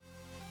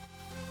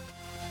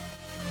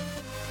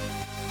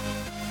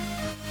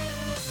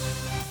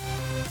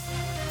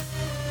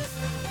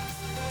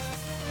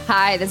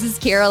Hi, this is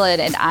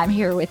Carolyn, and I'm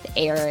here with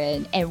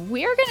Aaron, and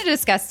we're going to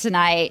discuss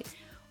tonight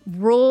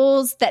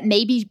rules that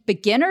maybe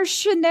beginners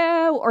should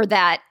know or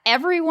that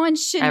everyone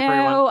should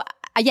know.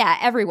 Yeah,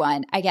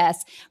 everyone, I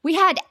guess. We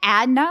had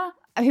Adna,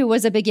 who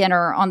was a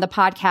beginner, on the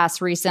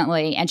podcast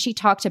recently, and she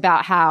talked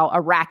about how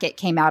a racket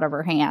came out of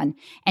her hand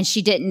and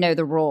she didn't know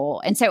the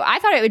rule. And so I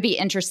thought it would be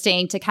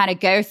interesting to kind of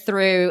go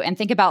through and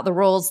think about the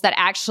rules that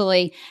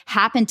actually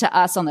happened to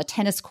us on the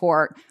tennis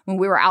court when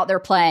we were out there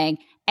playing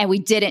and we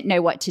didn't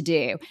know what to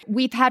do.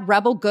 We've had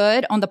Rebel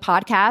Good on the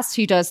podcast,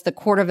 who does the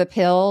Court of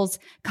Appeals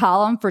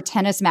column for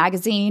Tennis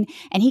Magazine.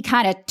 And he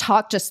kind of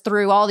talked us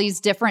through all these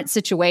different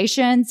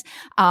situations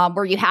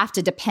where you have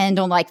to depend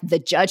on like the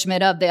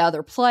judgment of the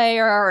other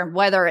player and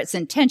whether it's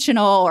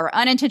intentional or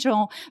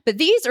unintentional. But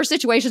these are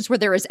situations where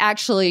there is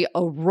actually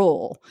a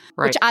rule,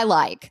 which I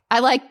like. I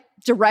like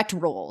direct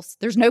rules.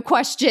 There's no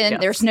question.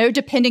 Yes. There's no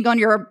depending on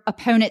your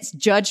opponent's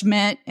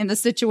judgment in the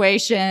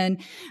situation.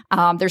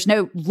 There's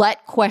no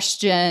let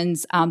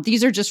questions.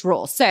 These are just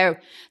rules. So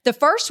the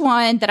first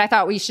one that I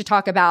thought we should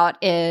talk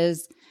about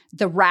is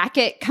the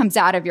racket comes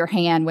out of your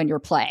hand when you're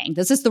playing.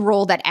 This is the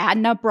rule that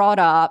Adna brought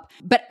up,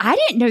 but I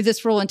didn't know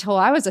this rule until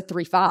I was a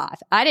 3-5.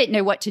 I didn't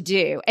know what to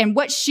do. And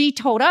what she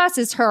told us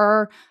is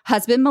her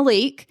husband,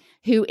 Malik,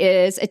 who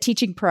is a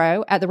teaching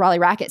pro at the Raleigh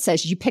Racket,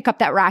 says you pick up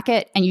that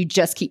racket and you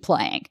just keep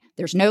playing.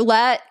 There's no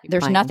let.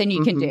 There's nothing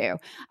you can do.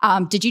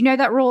 Did you know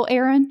that rule,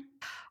 Aaron?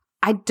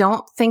 I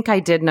don't think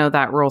I did know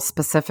that rule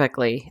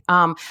specifically.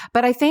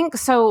 But I think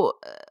so.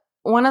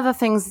 One of the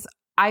things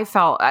I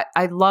felt,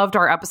 I loved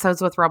our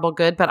episodes with Rebel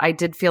Good, but I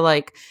did feel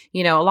like,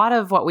 a lot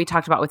of what we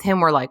talked about with him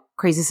were like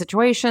crazy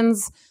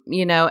situations,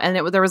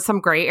 and there was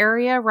some gray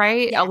area,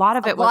 right? Yes, a lot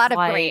of it was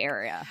like gray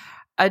area.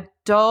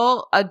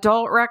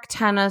 Adult rec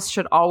tennis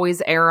should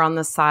always err on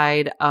the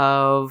side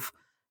of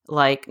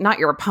like not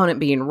your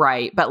opponent being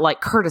right, but like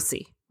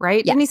courtesy,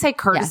 right? Yes. Didn't he say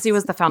courtesy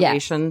was the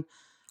foundation? Yes.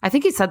 I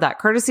think he said that.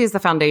 Courtesy is the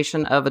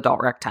foundation of adult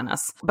rec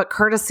tennis, but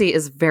courtesy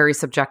is very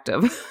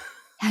subjective.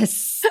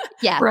 Yes.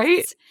 Yes.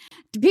 Right?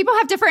 People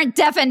have different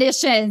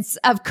definitions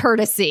of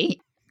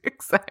courtesy.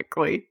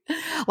 Exactly.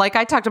 Like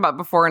I talked about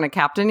before in a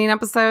captaining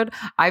episode,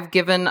 I've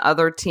given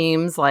other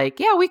teams like,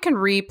 yeah, we can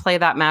replay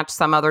that match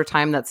some other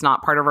time that's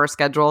not part of our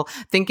schedule,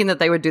 thinking that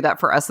they would do that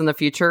for us in the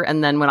future.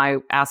 And then when I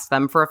asked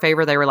them for a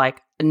favor, they were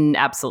like,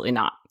 absolutely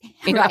not.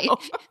 Right.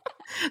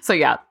 So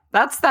yeah,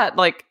 that's that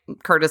like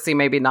courtesy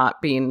maybe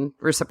not being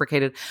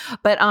reciprocated.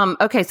 But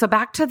okay, so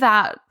back to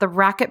that, the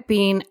racket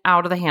being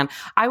out of the hand.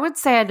 I would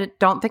say I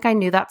don't think I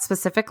knew that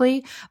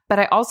specifically, but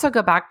I also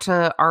go back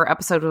to our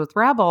episode with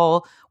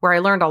Rebel where I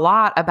learned a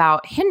lot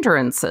about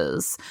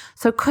hindrances.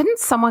 So couldn't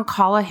someone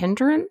call a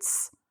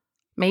hindrance?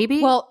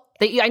 Maybe? Well,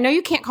 I know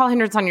you can't call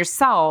hindrance on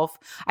yourself.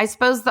 I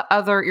suppose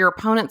your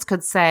opponents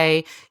could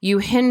say, you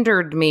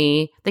hindered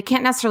me. They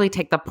can't necessarily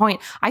take the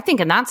point. I think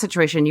in that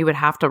situation, you would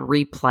have to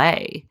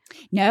replay.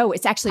 No,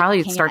 it's actually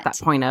probably start that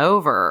point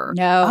over.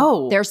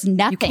 No, there's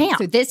nothing. You can't.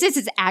 So this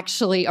is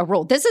actually a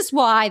rule. This is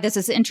why this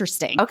is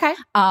interesting. Okay.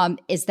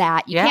 Is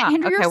that you can't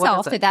hinder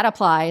yourself, so that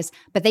applies.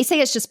 But they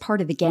say it's just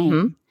part of the game.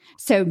 Mm-hmm.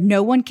 So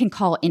no one can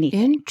call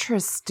anything.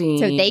 Interesting.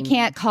 So they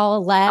can't call a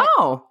let.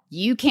 Oh.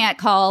 You can't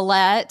call a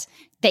let.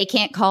 They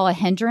can't call a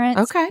hindrance.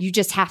 Okay. You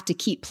just have to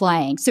keep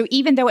playing. So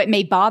even though it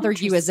may bother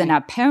you as an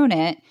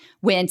opponent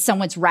when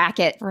someone's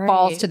racket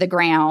falls to the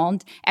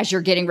ground as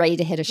you're getting ready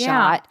to hit a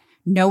shot,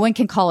 no one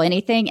can call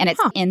anything, and it's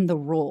in the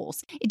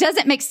rules. It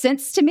doesn't make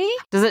sense to me.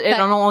 Does it? It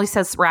only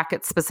says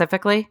racket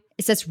specifically?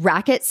 It says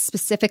racket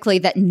specifically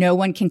that no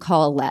one can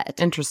call a let.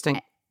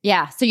 Interesting.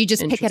 Yeah. So you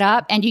just pick it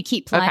up and you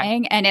keep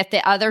playing. Okay. And if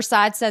the other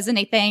side says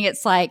anything,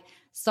 it's like,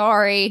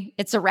 sorry,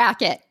 it's a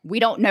racket.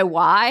 We don't know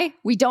why.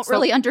 We don't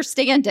really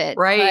understand it.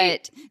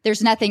 Right. But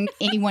there's nothing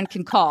anyone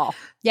can call.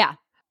 Yeah.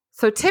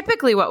 So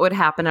typically what would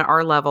happen at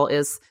our level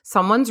is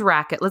someone's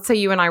racket, let's say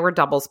you and I were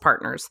doubles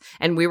partners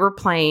and we were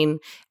playing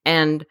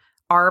and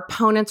our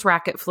opponent's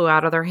racket flew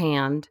out of their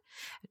hand.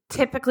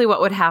 Typically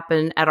what would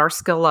happen at our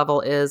skill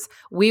level is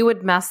we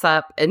would mess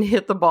up and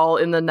hit the ball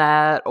in the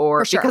net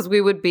or because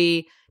we would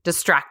be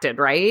distracted,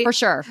 right? For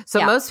sure.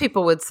 So most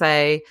people would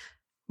say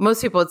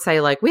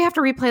like, we have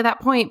to replay that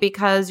point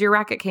because your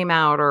racket came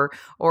out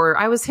or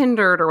I was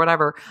hindered or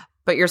whatever.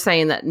 But you're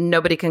saying that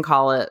nobody can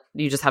call it.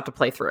 You just have to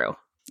play through.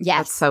 Yes.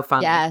 That's so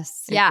fun.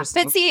 Yes. Yeah.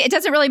 But see, it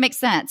doesn't really make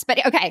sense.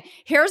 But okay,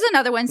 here's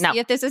another one. See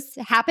if this has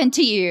happened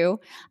to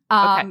you.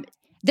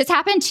 This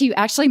happened to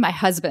actually my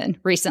husband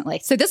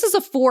recently. So this is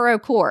a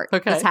 4-0 court.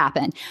 This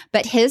happened.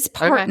 But his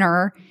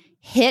partner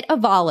hit a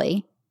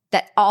volley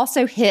that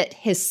also hit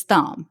his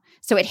thumb.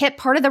 So it hit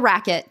part of the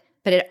racket,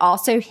 but it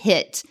also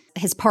hit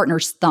his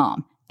partner's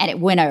thumb and it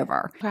went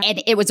over.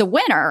 And it was a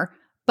winner,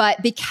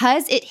 but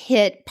because it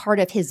hit part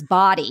of his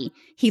body,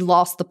 he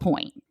lost the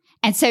point.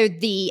 And so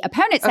the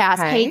opponents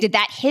asked, hey, did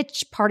that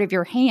hit part of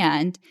your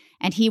hand?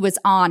 And he was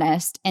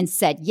honest and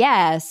said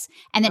yes.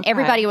 And then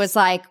everybody was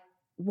like,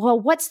 well,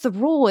 what's the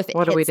rule if it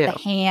hits the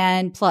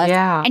hand plus?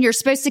 Yeah. And you're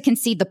supposed to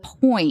concede the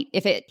point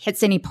if it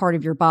hits any part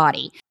of your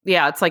body.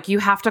 Yeah, it's like you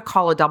have to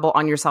call a double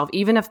on yourself,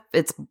 even if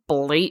it's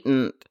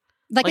blatant.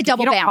 Like a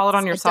double you don't bounce. call it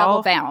on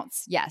yourself. A double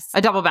bounce. Yes.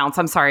 A double bounce.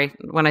 I'm sorry.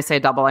 When I say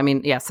double, I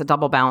mean, yes, a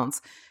double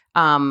bounce.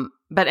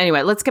 But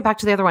anyway, let's get back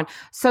to the other one.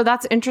 So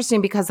that's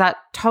interesting because that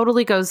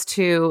totally goes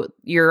to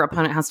your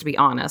opponent has to be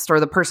honest,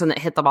 or the person that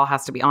hit the ball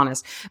has to be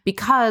honest.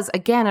 Because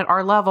again, at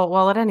our level,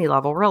 well, at any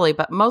level really,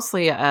 but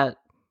mostly at,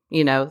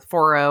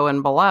 4-0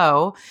 and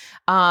below,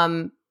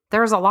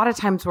 there's a lot of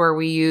times where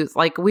we use,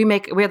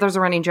 there's a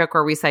running joke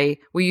where we say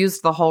we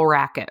used the whole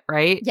racket,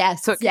 right?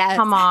 Yes. So it could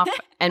come off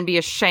and be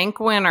a shank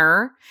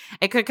winner.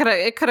 It could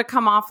have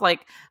come off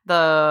like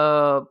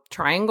the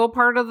triangle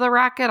part of the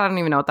racket. I don't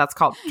even know what that's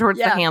called, towards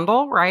the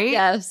handle, right?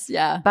 Yes.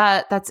 Yeah.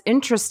 But that's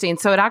interesting.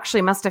 So it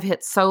actually must have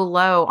hit so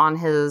low on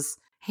his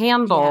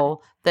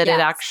handle that it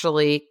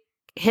actually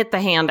hit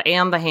the hand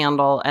and the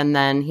handle, and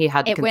then he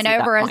had to concede went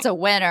over that as a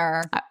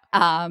winner.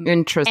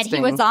 Interesting. And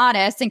he was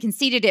honest and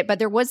conceded it, but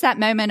there was that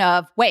moment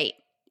of, wait,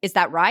 is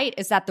that right?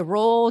 Is that the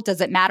rule? Does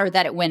it matter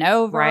that it went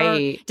over?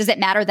 Right. Does it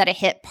matter that it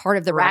hit part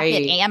of the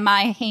racket and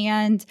my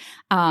hand?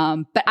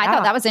 But I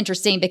thought that was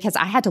interesting because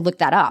I had to look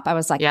that up. I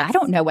was like, I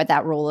don't know what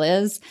that rule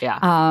is. Yeah.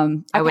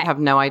 I would have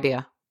no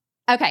idea.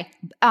 Okay.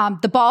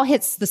 The ball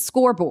hits the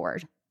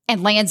scoreboard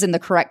and lands in the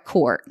correct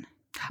court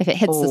if it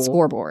hits the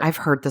scoreboard. I've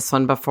heard this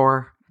one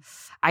before.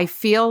 I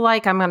feel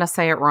like I'm going to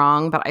say it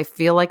wrong, but I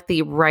feel like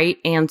the right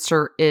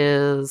answer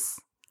is,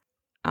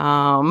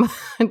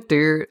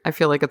 dude, I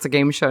feel like it's a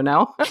game show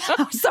now.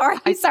 I'm sorry.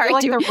 I'm sorry.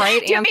 Like the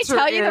right do you want me to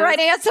tell you the right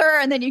answer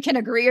and then you can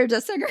agree or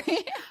disagree?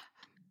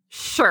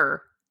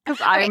 Sure. Because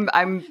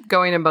I'm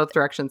going in both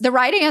directions. The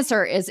right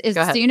answer is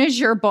as soon as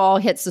your ball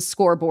hits the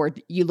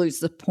scoreboard, you lose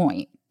the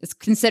point. It's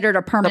considered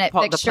a permanent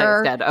fixture. The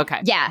player's dead.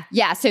 Okay. Yeah.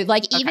 Yeah. So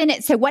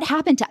so what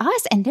happened to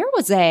us, and there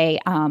was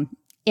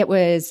it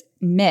was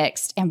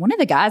mixed, and one of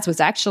the guys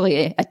was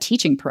actually a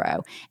teaching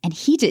pro, and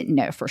he didn't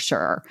know for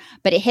sure,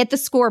 but it hit the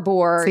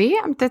scoreboard. See,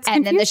 that's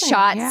and confusing. Then the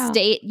shot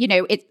stayed,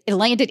 it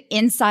landed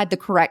inside the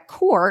correct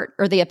court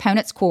or the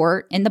opponent's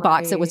court in the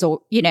box. It was,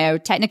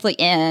 technically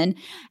in.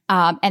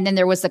 And then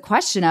there was the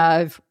question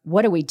of,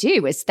 what do we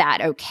do? Is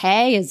that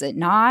okay? Is it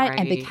not? Right.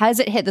 And because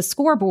it hit the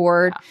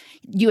scoreboard,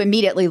 you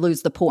immediately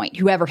lose the point,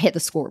 whoever hit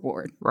the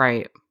scoreboard.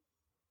 Right.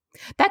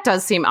 That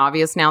does seem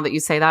obvious now that you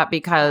say that,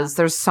 because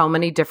there's so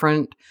many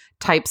different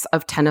types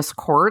of tennis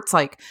courts.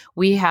 Like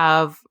we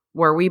have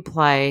where we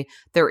play,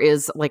 there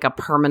is like a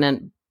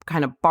permanent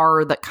kind of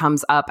bar that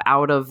comes up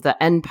out of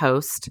the end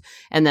post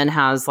and then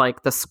has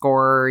like the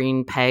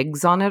scoring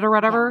pegs on it or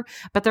whatever.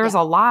 Yeah. But there's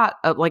a lot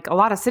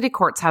of city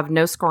courts have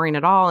no scoring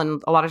at all.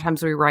 And a lot of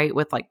times we write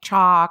with like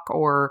chalk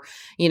or,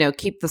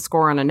 keep the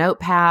score on a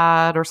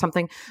notepad or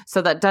something.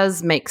 So that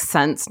does make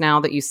sense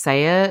now that you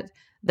say it,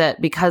 that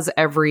because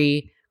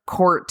every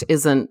court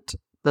isn't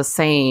the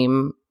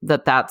same,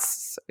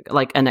 that's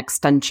like an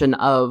extension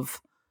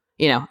of,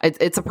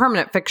 it's a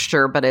permanent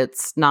fixture, but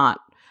it's not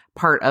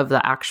part of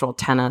the actual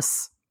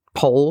tennis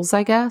poles,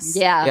 I guess.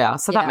 Yeah.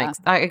 So that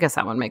I guess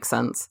that one makes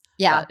sense.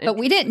 Yeah. But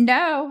we didn't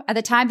know at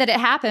the time that it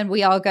happened.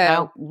 We all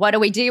go, what do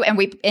we do? And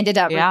we ended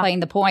up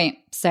replaying the point.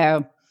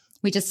 So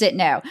we just didn't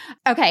know.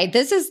 Okay.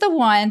 This is the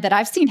one that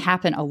I've seen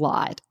happen a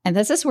lot. And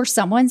this is where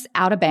someone's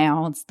out of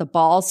bounds. The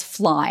ball's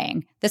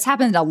flying. This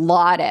happened a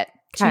lot at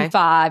 2-5,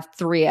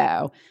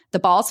 3-0. The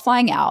ball's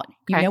flying out.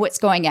 You know it's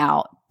going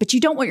out, but you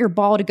don't want your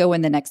ball to go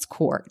in the next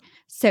court.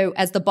 So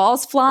as the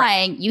ball's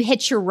flying, you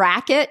hit your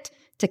racket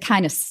to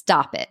kind of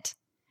stop it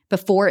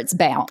before it's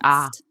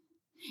bounced.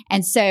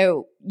 And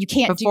so you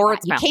can't do that.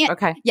 You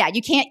can't,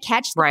 you can't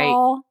catch the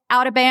ball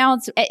out of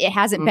bounds. It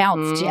hasn't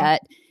bounced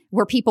yet,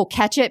 where people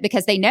catch it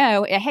because they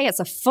know, hey, it's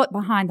a foot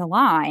behind the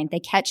line. They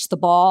catch the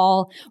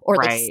ball or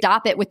they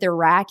stop it with their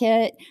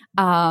racket.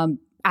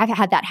 I've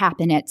had that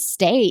happen at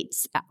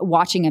States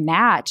watching a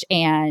match,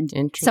 and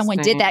someone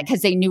did that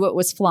because they knew it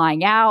was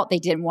flying out. They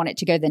didn't want it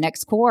to go to the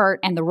next court.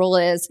 And the rule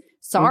is,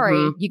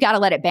 you got to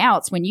let it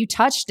bounce. When you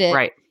touched it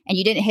and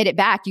you didn't hit it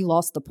back, you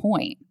lost the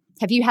point.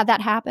 Have you had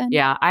that happen?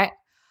 Yeah,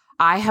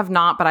 I have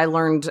not, but I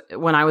learned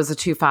when I was a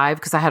 2-5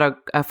 because I had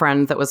a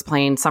friend that was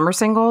playing summer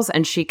singles,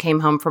 and she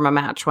came home from a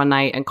match one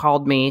night and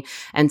called me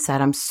and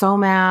said, I'm so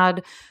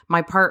mad. My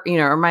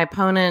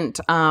opponent,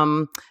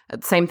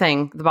 same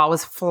thing. The ball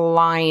was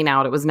flying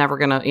out. It was never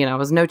going to, it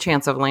was no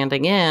chance of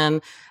landing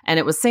in. And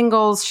it was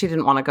singles. She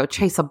didn't want to go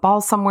chase a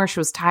ball somewhere.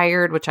 She was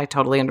tired, which I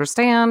totally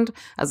understand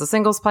as a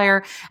singles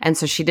player. And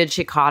so she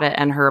caught it,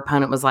 and her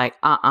opponent was like,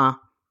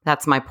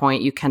 that's my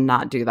point. You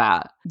cannot do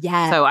that.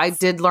 Yes. So I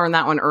did learn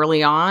that one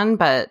early on,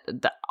 but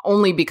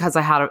only because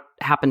I had it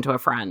happen to a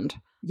friend.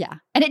 Yeah.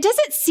 And it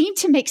doesn't seem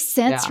to make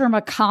sense from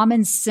a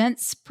common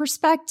sense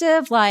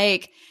perspective.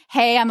 Like,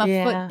 hey, I'm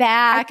a foot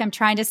back. I'm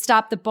trying to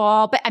stop the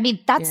ball. But I mean,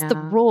 that's the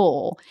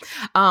rule.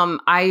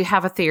 I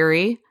have a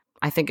theory.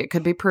 I think it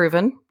could be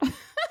proven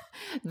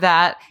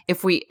that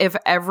if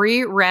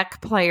every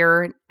rec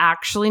player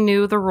actually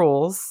knew the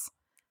rules,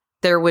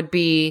 there would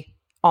be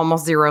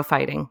almost zero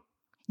fighting.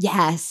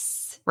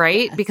 Yes.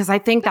 right? Because I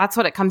think that's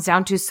what it comes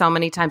down to so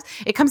many times.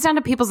 It comes down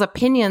to people's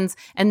opinions.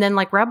 And then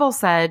like Rebel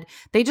said,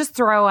 they just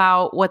throw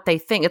out what they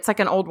think. It's like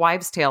an old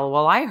wives' tale.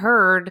 Well, I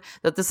heard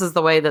that this is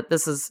the way that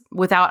this is,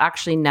 without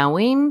actually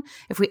knowing.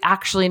 If we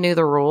actually knew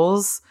the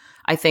rules,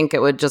 I think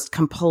it would just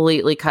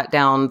completely cut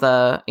down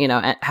the,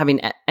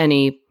 having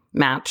any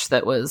match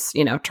that was,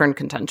 turned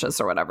contentious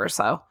or whatever.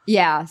 So,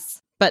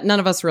 yes. But none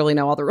of us really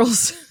know all the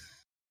rules.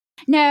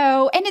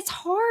 No, and it's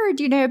hard,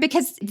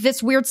 because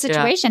this weird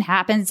situation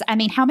happens. I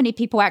mean, how many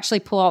people actually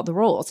pull out the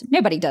rules?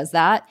 Nobody does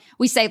that.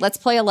 We say, let's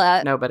play a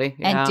let. Nobody.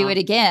 And do it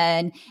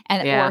again.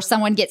 Or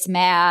someone gets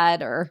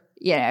mad or,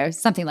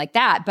 something like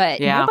that.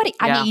 But nobody,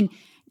 I mean,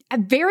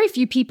 very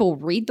few people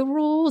read the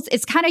rules.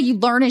 It's kind of you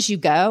learn as you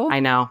go. I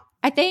know.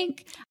 I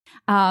think.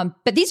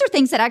 But these are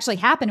things that actually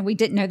happen and we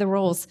didn't know the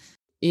rules.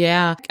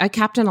 Yeah, I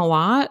captain a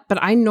lot, but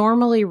I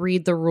normally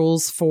read the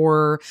rules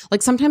for,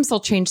 like, sometimes they'll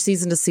change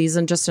season to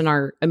season just in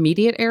our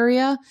immediate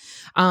area.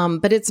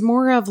 But it's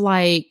more of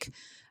like,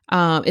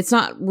 it's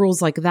not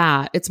rules like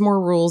that. It's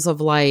more rules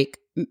of like,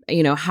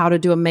 how to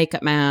do a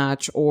makeup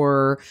match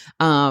or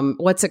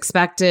what's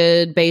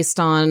expected based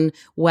on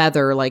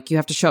weather. Like you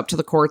have to show up to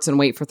the courts and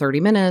wait for 30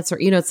 minutes or,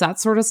 it's that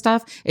sort of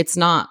stuff. It's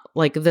not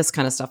like this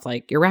kind of stuff,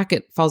 like your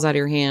racket falls out of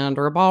your hand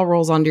or a ball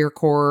rolls onto your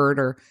court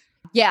or...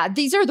 Yeah,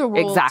 these are the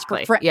rules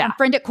exactly. for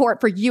friend at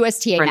court for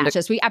USTA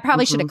matches. I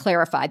probably should have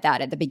clarified that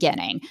at the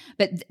beginning.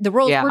 But the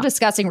rules we're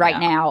discussing right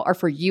now are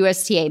for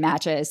USTA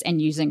matches and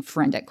using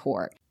friend at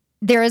court.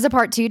 There is a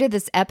part 2 to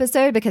this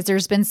episode because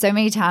there's been so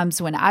many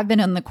times when I've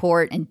been on the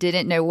court and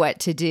didn't know what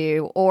to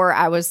do, or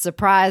I was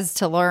surprised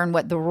to learn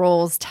what the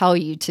rules tell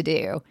you to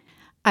do.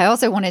 I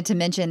also wanted to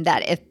mention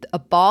that if a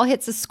ball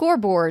hits a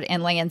scoreboard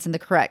and lands in the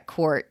correct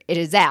court, it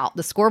is out.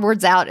 The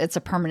scoreboard's out. It's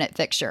a permanent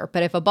fixture.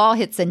 But if a ball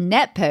hits a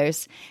net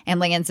post and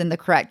lands in the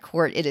correct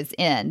court, it is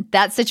in.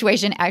 That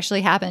situation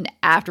actually happened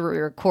after we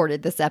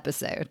recorded this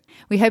episode.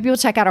 We hope you'll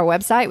check out our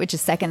website, which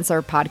is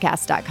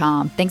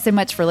secondservepodcast.com. Thanks so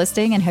much for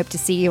listening and hope to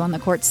see you on the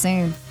court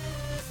soon.